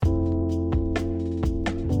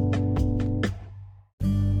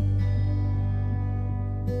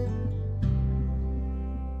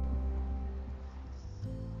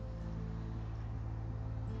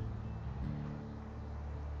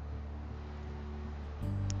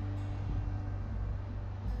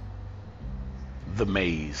the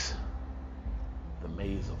maze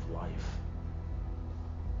of life.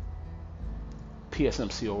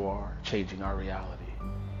 PSMCOR, changing our reality.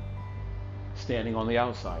 Standing on the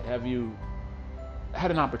outside. Have you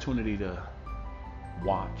had an opportunity to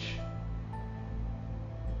watch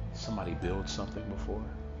somebody build something before?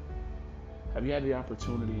 Have you had the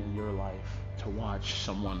opportunity in your life to watch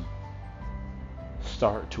someone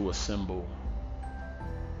start to assemble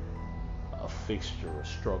a fixture, a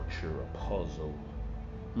structure, a puzzle?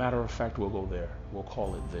 Matter of fact, we'll go there. We'll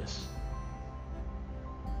call it this: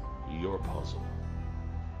 your puzzle.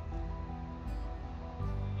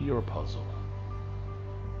 Your puzzle.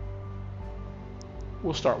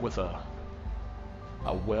 We'll start with a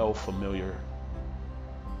well-familiar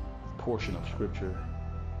portion of scripture,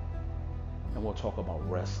 and we'll talk about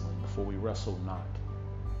wrestling. For we wrestle not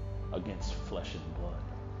against flesh and blood.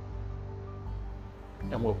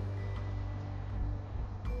 And we'll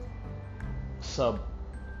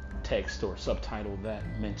subtext or subtitle that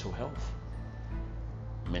mental health,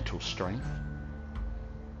 mental strength,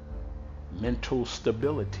 mental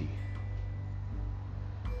stability.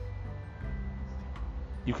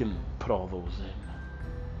 You can put all those in.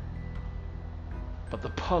 But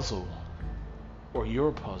the puzzle, or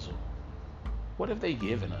your puzzle, what have they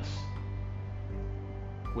given us?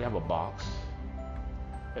 We have a box,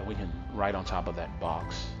 and we can write on top of that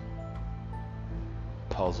box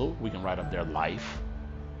puzzle. We can write up their life.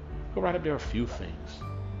 We can write up there a few things.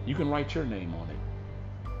 You can write your name on it,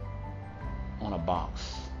 on a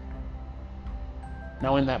box.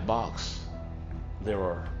 Now in that box, there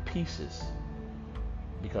are pieces.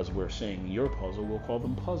 Because we're saying your puzzle, we'll call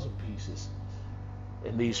them puzzle pieces.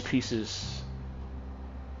 And these pieces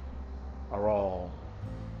are all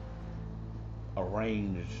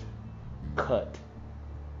arranged, cut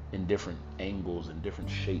in different angles and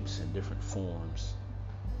different shapes and different forms.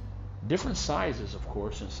 Different sizes, of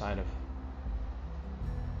course, inside of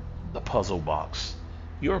the puzzle box,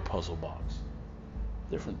 your puzzle box.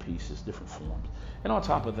 Different pieces, different forms. And on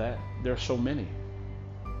top of that, there are so many.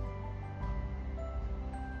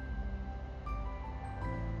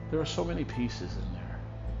 There are so many pieces in there.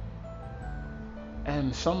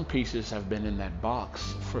 And some pieces have been in that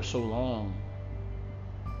box for so long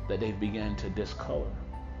that they've begun to discolor.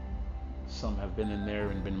 Some have been in there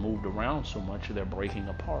and been moved around so much they're breaking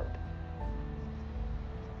apart.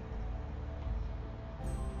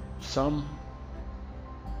 Some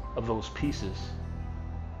of those pieces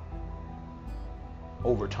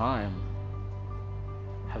over time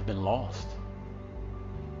have been lost.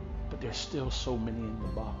 But there's still so many in the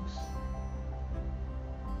box.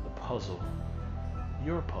 The puzzle,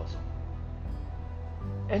 your puzzle.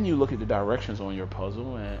 And you look at the directions on your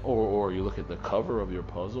puzzle, or you look at the cover of your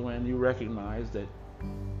puzzle, and you recognize that,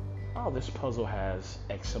 oh, this puzzle has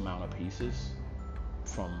X amount of pieces,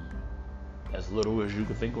 from as little as you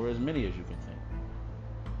can think or as many as you can think.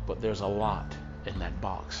 But there's a lot in that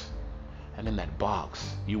box. And in that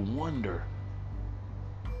box, you wonder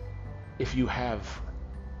if you have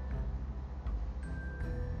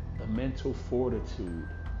the mental fortitude.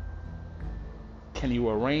 Can you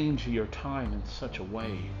arrange your time in such a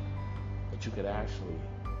way that you could actually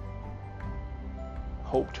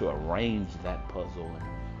hope to arrange that puzzle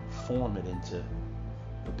and form it into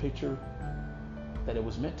the picture that it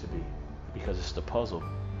was meant to be? Because it's the puzzle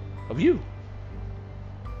of you.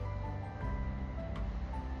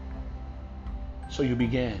 So you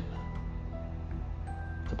begin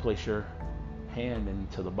to place your hand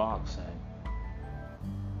into the box and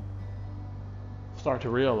start to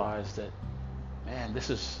realize that, man, this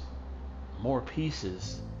is more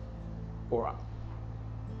pieces, or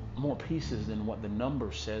more pieces than what the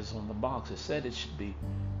number says on the box. It said it should be,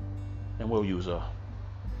 and we'll use a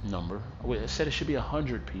number. It said it should be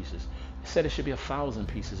 100 pieces. It said it should be 1,000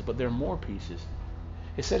 pieces, but there are more pieces.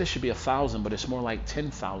 It said it should be 1,000, but it's more like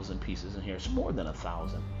 10,000 pieces in here. It's more than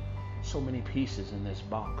 1,000. So many pieces in this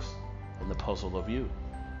box, in the puzzle of you.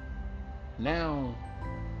 Now,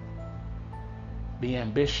 the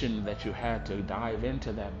ambition that you had to dive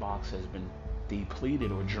into that box has been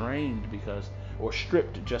depleted or drained or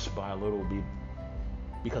stripped just by a little bit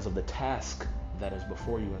because of the task that is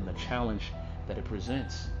before you and the challenge that it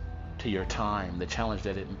presents to your time, the challenge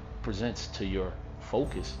that it presents to your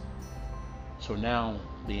focus. So now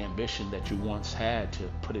the ambition that you once had to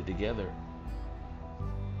put it together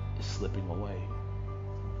is slipping away.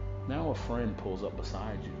 Now a friend pulls up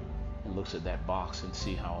beside you and looks at that box and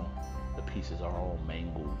see how the pieces are all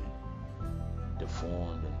mangled and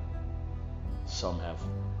deformed, and some have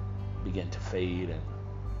begun to fade, and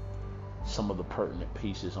some of the pertinent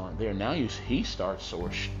pieces aren't there. Now he starts, or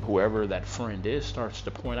whoever that friend is, starts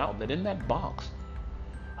to point out that in that box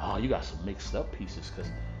Oh, you got some mixed up pieces,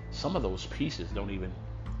 because some of those pieces don't even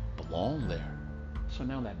belong there. So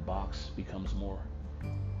now that box becomes more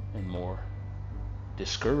and more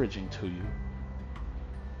discouraging to you.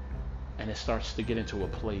 And it starts to get into a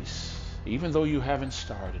place, even though you haven't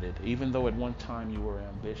started it, even though at one time you were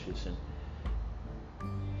ambitious and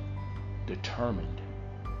determined,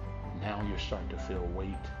 now you're starting to feel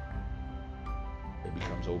weight. It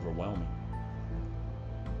becomes overwhelming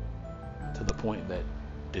to the point that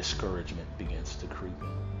discouragement begins to creep in.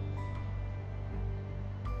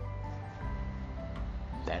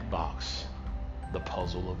 That box, the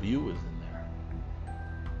puzzle of you, is in there.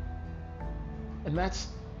 And that's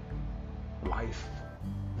life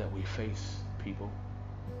that we face, people.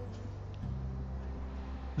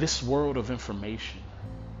 This world of information,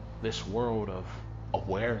 this world of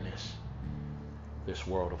awareness, this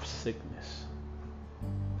world of sickness,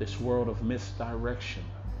 this world of misdirection,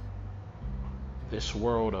 this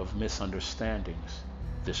world of misunderstandings,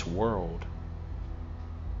 this world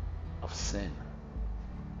of sin,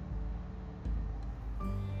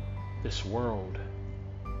 this world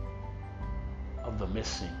of the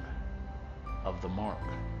missing of the mark.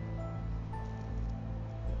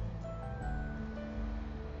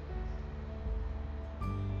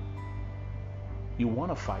 You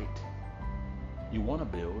want to fight, you want to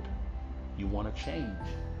build, you want to change,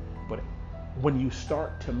 but when you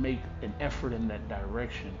start to make an effort in that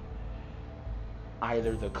direction,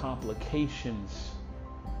 either the complications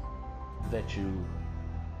that you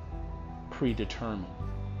predetermine,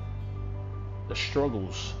 the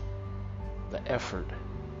struggles, the effort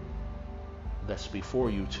that's before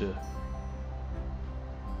you to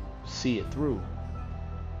see it through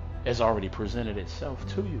has already presented itself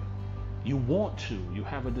to you. You want to, you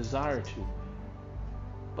have a desire to,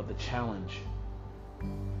 but the challenge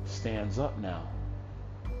stands up now.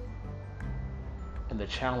 And the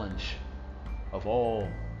challenge of all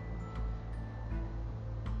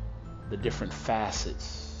the different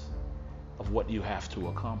facets of what you have to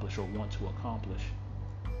accomplish or want to accomplish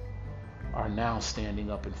are now standing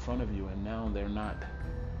up in front of you, and now they're not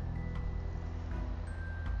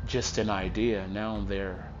just an idea. Now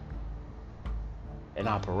they're an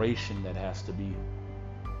operation that has to be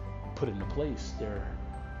put into place.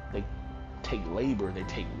 They take labor, they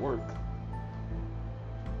take work.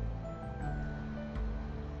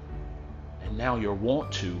 And now your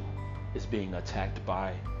want to is being attacked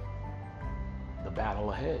by the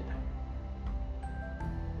battle ahead.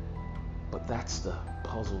 But that's the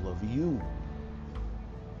puzzle of you.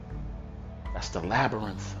 That's the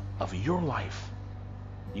labyrinth of your life.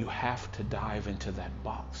 You have to dive into that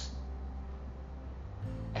box.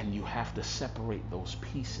 And you have to separate those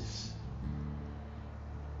pieces.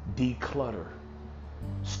 Declutter.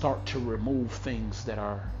 Start to remove things that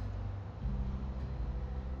are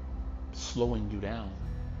slowing you down.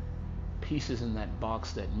 Pieces in that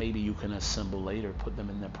box that maybe you can assemble later, put them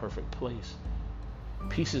in their perfect place.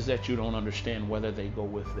 Pieces that you don't understand whether they go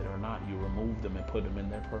with it or not, you remove them and put them in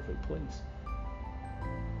their perfect place.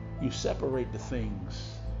 You separate the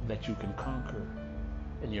things that you can conquer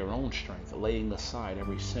in your own strength, laying aside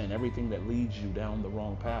every sin, everything that leads you down the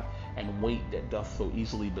wrong path, and weight that doth so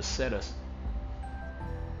easily beset us.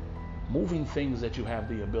 Moving things that you have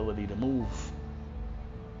the ability to move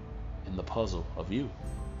in the puzzle of you.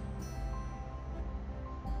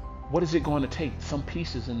 What is it going to take? Some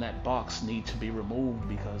pieces in that box need to be removed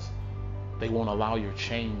because they won't allow your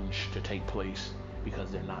change to take place, because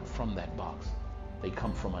they're not from that box. They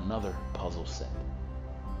come from another puzzle set.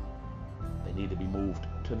 They need to be moved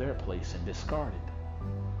to their place and discarded.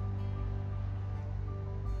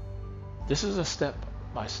 This is a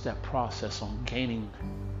step-by-step process on gaining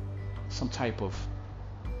some type of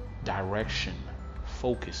direction,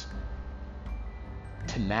 focus,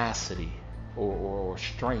 tenacity, or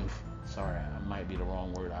strength. Sorry, I might be the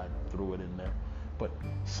wrong word. I threw it in there. But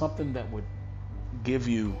something that would give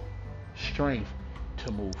you strength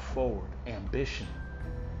to move forward, ambition,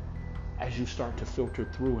 as you start to filter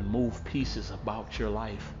through and move pieces about your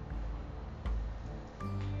life.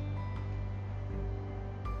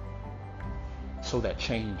 So that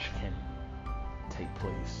change can take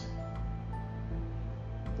place.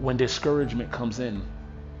 When discouragement comes in,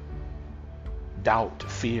 doubt,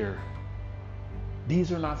 fear,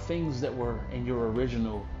 these are not things that were in your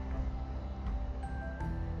original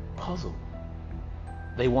puzzle.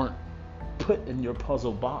 They weren't put in your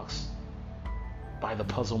puzzle box by the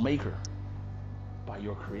puzzle maker, by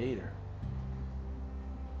your creator.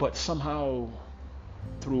 But somehow,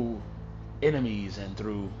 through enemies and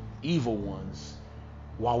through evil ones,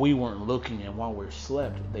 while we weren't looking and while we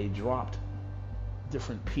slept, they dropped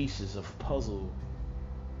different pieces of puzzle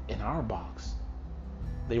in our box.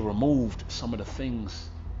 They removed some of the things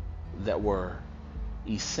that were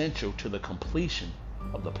essential to the completion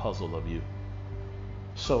of the puzzle of you.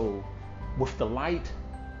 So with the light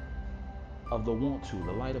of the want to,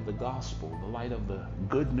 the light of the gospel, the light of the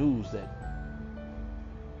good news that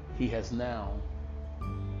he has now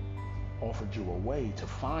offered you a way to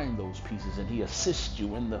find those pieces, and he assists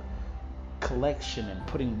you in the collection and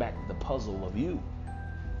putting back the puzzle of you.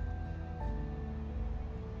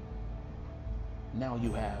 Now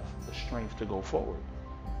you have the strength to go forward.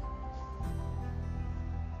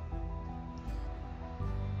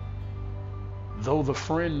 Though the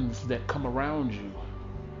friends that come around you,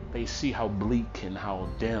 they see how bleak and how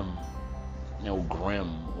dim,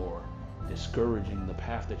 grim or discouraging the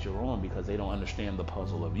path that you're on, because they don't understand the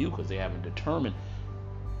puzzle of you, because they haven't determined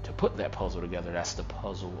to put that puzzle together. That's the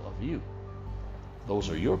puzzle of you. Those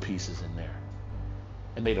are your pieces in there,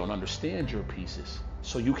 and they don't understand your pieces.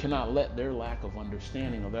 So you cannot let their lack of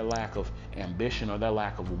understanding, or their lack of ambition, or their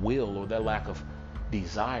lack of will, or their lack of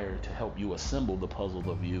desire to help you assemble the puzzle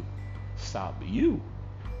of you stop you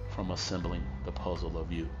from assembling the puzzle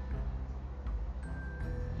of you.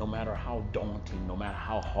 No matter how daunting, no matter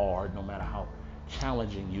how hard, no matter how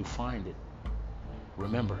challenging you find it,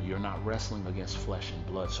 remember, you're not wrestling against flesh and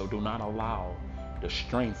blood. So do not allow the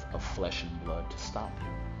strength of flesh and blood to stop you.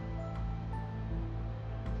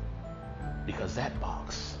 Because that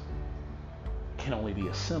box can only be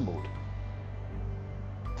assembled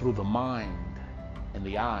through the mind and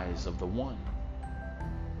the eyes of the one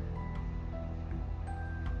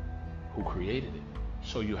who created it.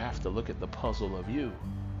 So you have to look at the puzzle of you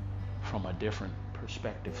from a different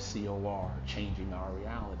perspective. COR, changing our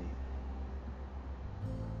reality.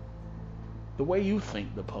 The way you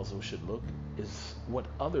think the puzzle should look is what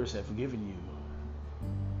others have given you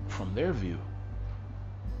from their view.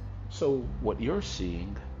 So what you're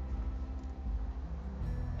seeing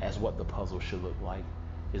as what the puzzle should look like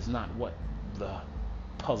is not what the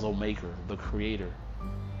puzzle maker, the creator,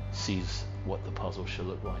 sees what the puzzle should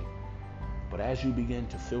look like. But as you begin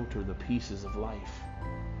to filter the pieces of life,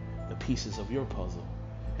 the pieces of your puzzle,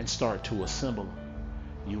 and start to assemble them,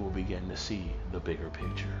 you will begin to see the bigger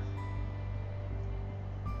picture.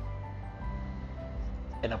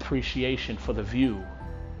 An appreciation for the view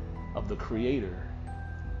of the creator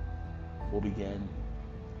will begin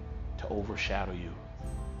to overshadow you.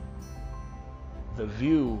 The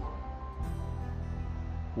view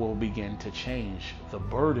will begin to change. The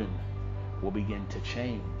burden will begin to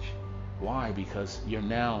change. Why? Because you're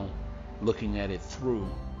now looking at it through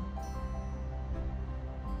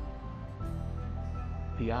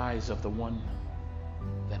the eyes of the one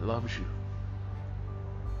that loves you.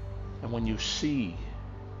 And when you see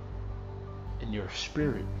in your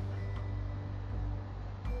spirit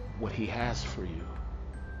what he has for you,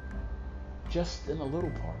 just in a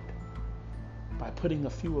little part, by putting a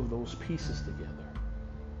few of those pieces together,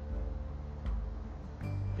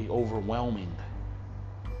 the overwhelming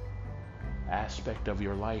aspect of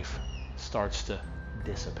your life starts to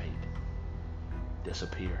dissipate,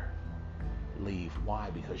 disappear, leave. Why?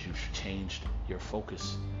 Because you've changed your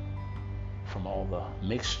focus from all the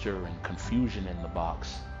mixture and confusion in the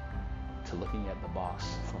box to looking at the box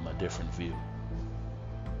from a different view.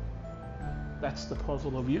 That's the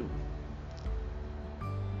puzzle of you.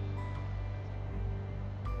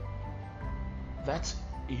 That's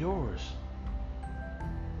yours.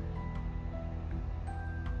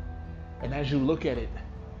 And as you look at it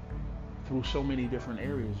through so many different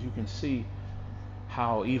areas, you can see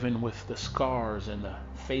how even with the scars and the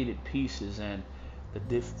faded pieces and the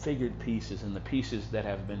disfigured pieces and the pieces that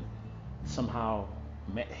have been somehow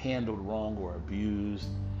handled wrong or abused,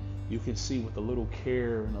 you can see with a little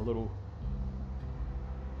care and a little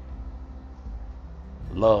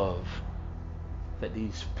love that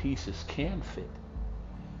these pieces can fit.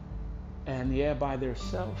 And yeah, by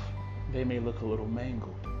themselves, they may look a little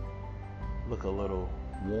mangled, look a little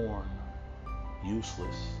worn,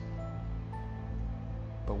 useless.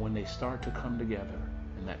 But when they start to come together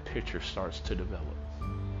and that picture starts to develop,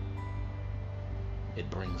 it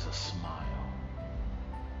brings a smile.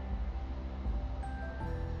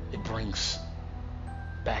 It brings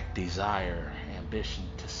back desire, ambition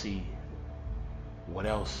to see what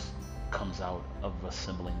else comes out of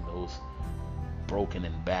assembling those broken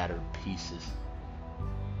and battered pieces.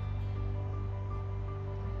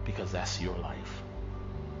 Because that's your life.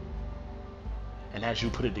 And as you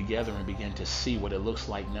put it together and begin to see what it looks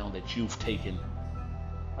like now that you've taken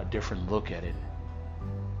a different look at it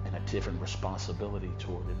and a different responsibility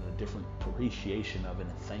toward it and a different appreciation of it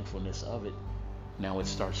and thankfulness of it, now it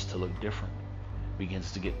starts to look different,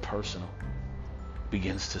 begins to get personal.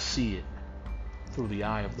 begins to see it through the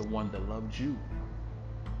eye of the one that loved you,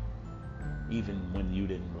 even when you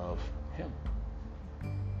didn't love him.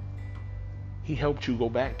 He helped you go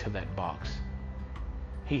back to that box.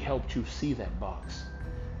 He helped you see that box.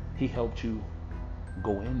 He helped you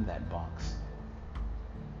go in that box.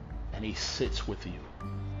 And he sits with you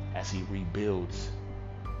as he rebuilds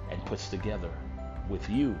and puts together with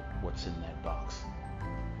you what's in that box.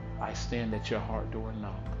 I stand at your heart door and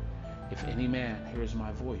knock. If any man hears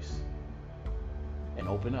my voice and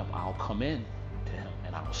open up, I'll come in to him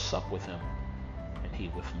and I'll sup with him and he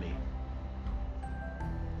with me.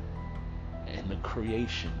 And the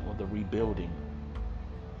creation or the rebuilding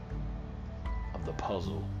of the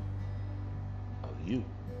puzzle of you.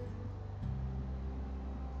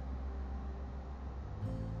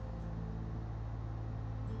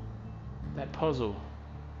 That puzzle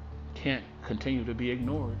can't continue to be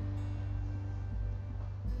ignored.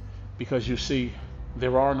 Because you see,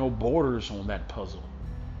 there are no borders on that puzzle.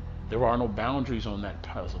 There are no boundaries on that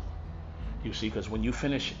puzzle. You see, because when you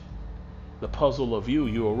finish the puzzle of you,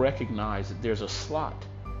 you will recognize that there's a slot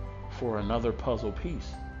for another puzzle piece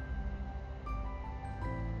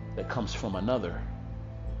that comes from another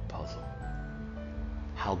puzzle.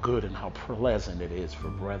 How good and how pleasant it is for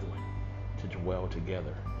brethren to dwell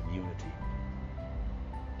together in unity.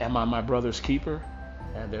 Am I my brother's keeper?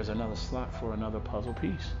 And there's another slot for another puzzle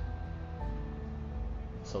piece.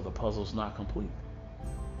 So the puzzle's not complete.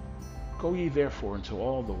 Go ye therefore into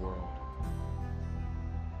all the world,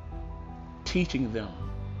 teaching them,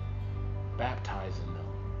 baptizing them.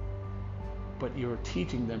 But you're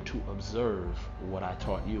teaching them to observe what I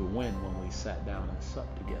taught you when we sat down and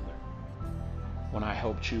supped together. When I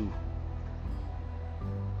helped you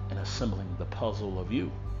in assembling the puzzle of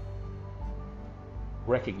you.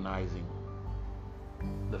 Recognizing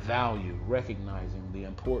the value, recognizing the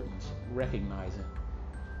importance, recognizing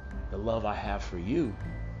the love I have for you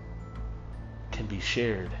can be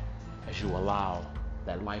shared as you allow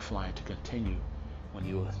that lifeline to continue when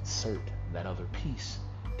you insert that other piece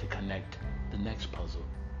to connect the next puzzle.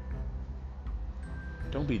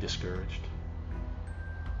 Don't be discouraged.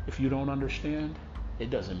 If you don't understand, it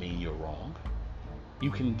doesn't mean you're wrong. You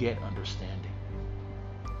can get understanding.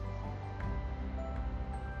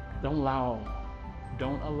 Don't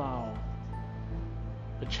allow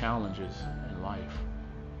the challenges in life,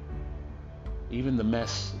 even the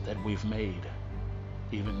mess that we've made,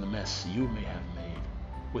 even the mess you may have made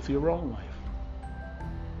with your own life.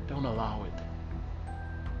 Don't allow it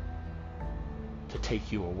to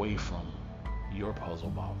take you away from your puzzle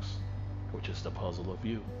box, which is the puzzle of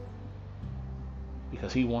you.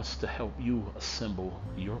 Because he wants to help you assemble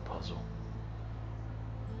your puzzle.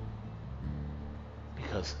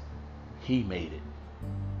 Because he made it.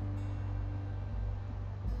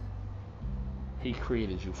 He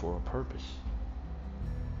created you for a purpose.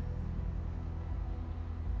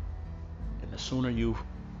 And the sooner you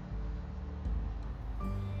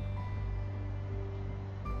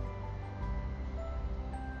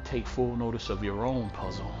take full notice of your own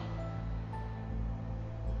puzzle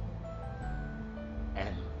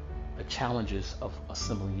and the challenges of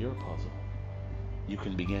assembling your puzzle, you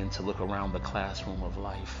can begin to look around the classroom of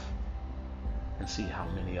life and see how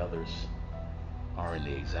many others are in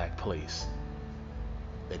the exact place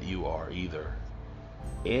that you are either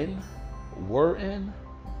in, were in,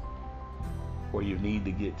 or you need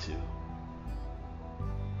to get to.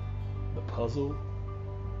 The puzzle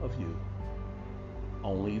of you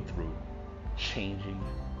only through changing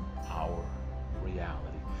our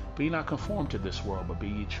reality. Be not conformed to this world, but be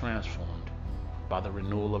ye transformed by the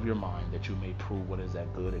renewal of your mind, that you may prove what is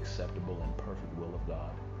that good, acceptable, and perfect will of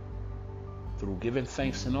God. Through giving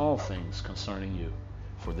thanks in all things concerning you,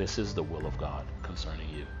 for this is the will of God concerning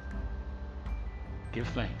you. Give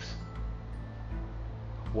thanks.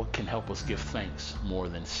 What can help us give thanks more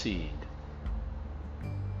than seeing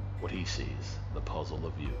what he sees, the puzzle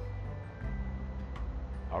of you?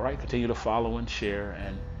 All right, continue to follow and share,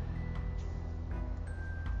 and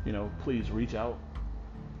please reach out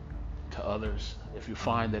to others if you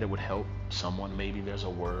find that it would help someone. Maybe there's a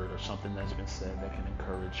word or something that's been said that can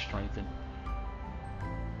encourage, strengthen,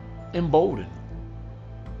 embolden,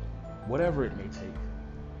 whatever it may take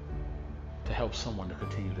to help someone to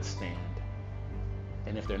continue to stand.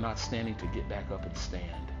 And if they're not standing, to get back up and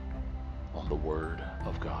stand on the word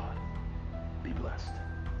of God. Be blessed.